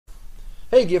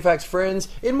Hey Gearfax friends,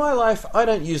 in my life I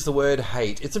don't use the word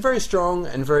hate. It's a very strong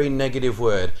and very negative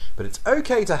word, but it's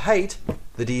okay to hate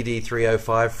the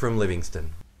DD-305 from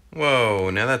Livingstone. Whoa,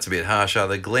 now that's a bit harsh,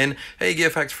 either Glenn. Hey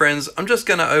Gearfax friends, I'm just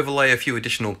going to overlay a few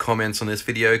additional comments on this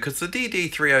video because the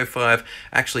DD-305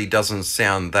 actually doesn't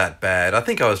sound that bad. I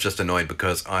think I was just annoyed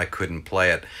because I couldn't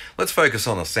play it. Let's focus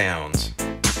on the sounds.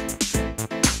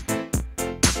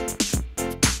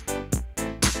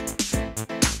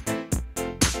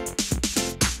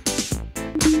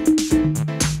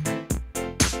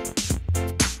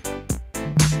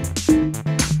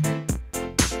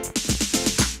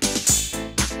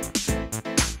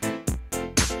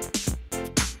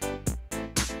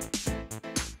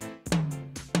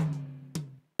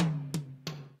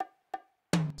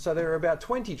 So there are about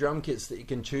 20 drum kits that you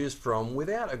can choose from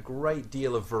without a great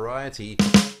deal of variety.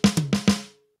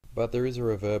 But there is a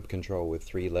reverb control with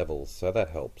 3 levels, so that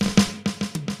helps.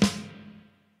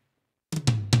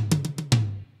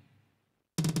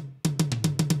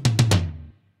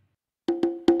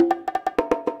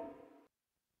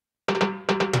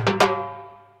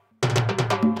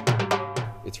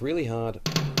 It's really hard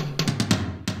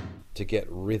to get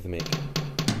rhythmic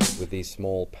with these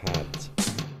small pads.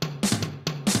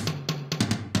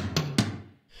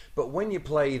 But when you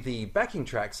play the backing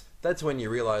tracks, that's when you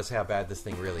realise how bad this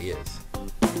thing really is.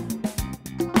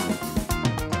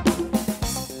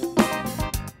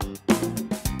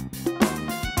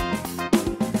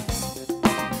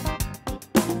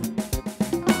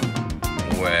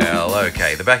 Well,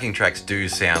 okay, the backing tracks do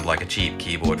sound like a cheap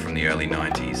keyboard from the early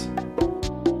 90s.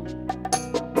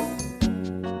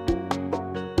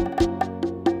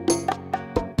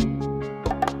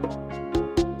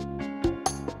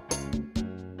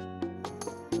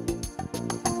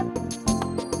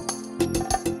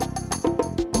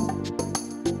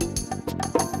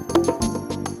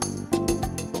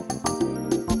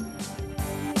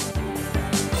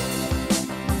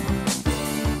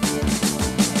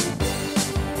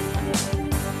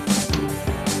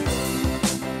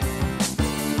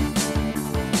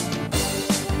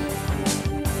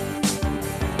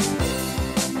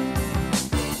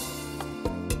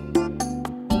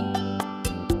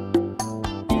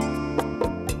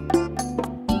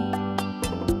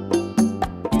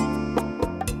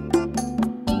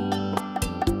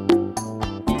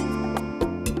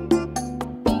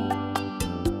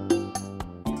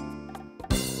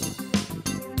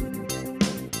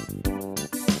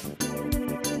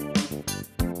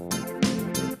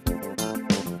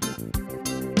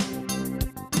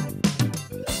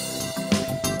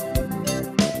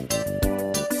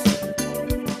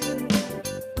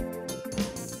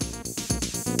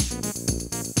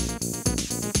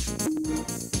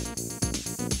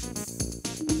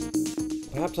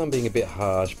 Perhaps I'm being a bit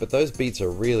harsh, but those beats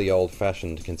are really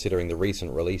old-fashioned considering the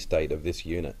recent release date of this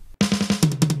unit.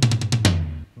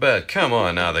 But come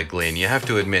on, other Glenn, you have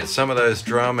to admit some of those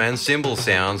drum and cymbal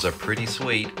sounds are pretty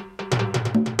sweet.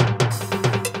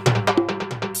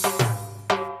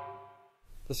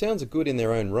 The sounds are good in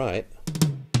their own right.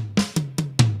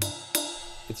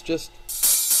 It's just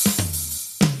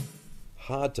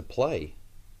hard to play.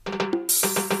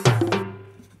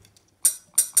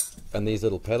 And these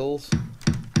little pedals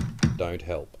don't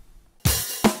help.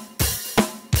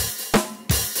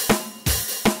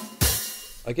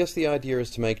 I guess the idea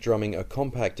is to make drumming a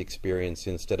compact experience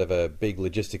instead of a big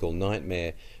logistical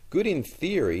nightmare. Good in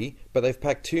theory, but they've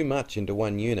packed too much into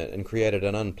one unit and created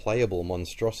an unplayable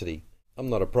monstrosity.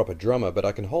 I'm not a proper drummer, but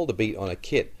I can hold a beat on a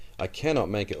kit. I cannot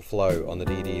make it flow on the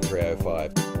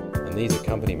DD-305. And these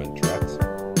accompaniment tracks.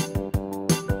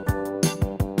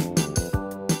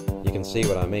 You can see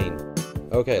what I mean.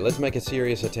 Okay, let's make a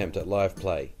serious attempt at live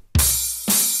play.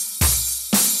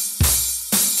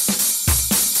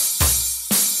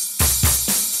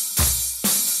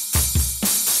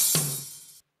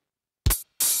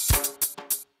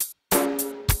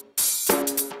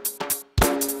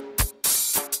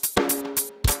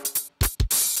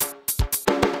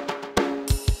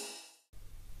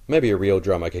 Maybe a real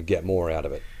drummer could get more out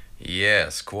of it.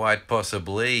 Yes, quite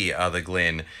possibly, other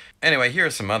Glenn. Anyway, here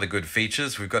are some other good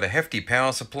features. We've got a hefty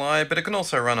power supply, but it can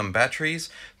also run on batteries.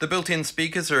 The built-in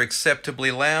speakers are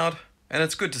acceptably loud, and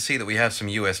it's good to see that we have some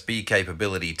USB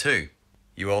capability too.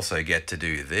 You also get to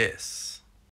do this.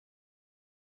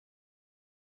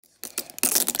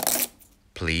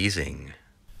 Pleasing.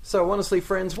 So honestly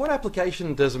friends, what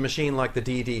application does a machine like the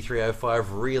DD-305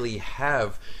 really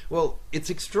have? Well, it's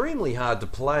extremely hard to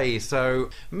play, so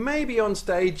maybe on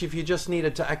stage if you just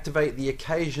needed to activate the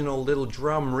occasional little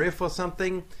drum riff or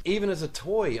something. Even as a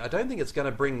toy, I don't think it's going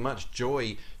to bring much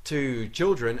joy to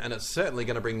children, and it's certainly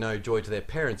going to bring no joy to their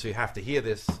parents who have to hear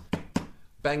this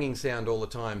banging sound all the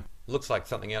time. Looks like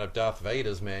something out of Darth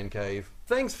Vader's man cave.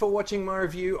 Thanks for watching my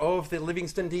review of the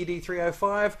Livingstone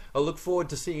DD-305. I look forward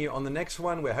to seeing you on the next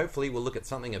one, where hopefully we'll look at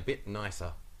something a bit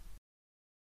nicer.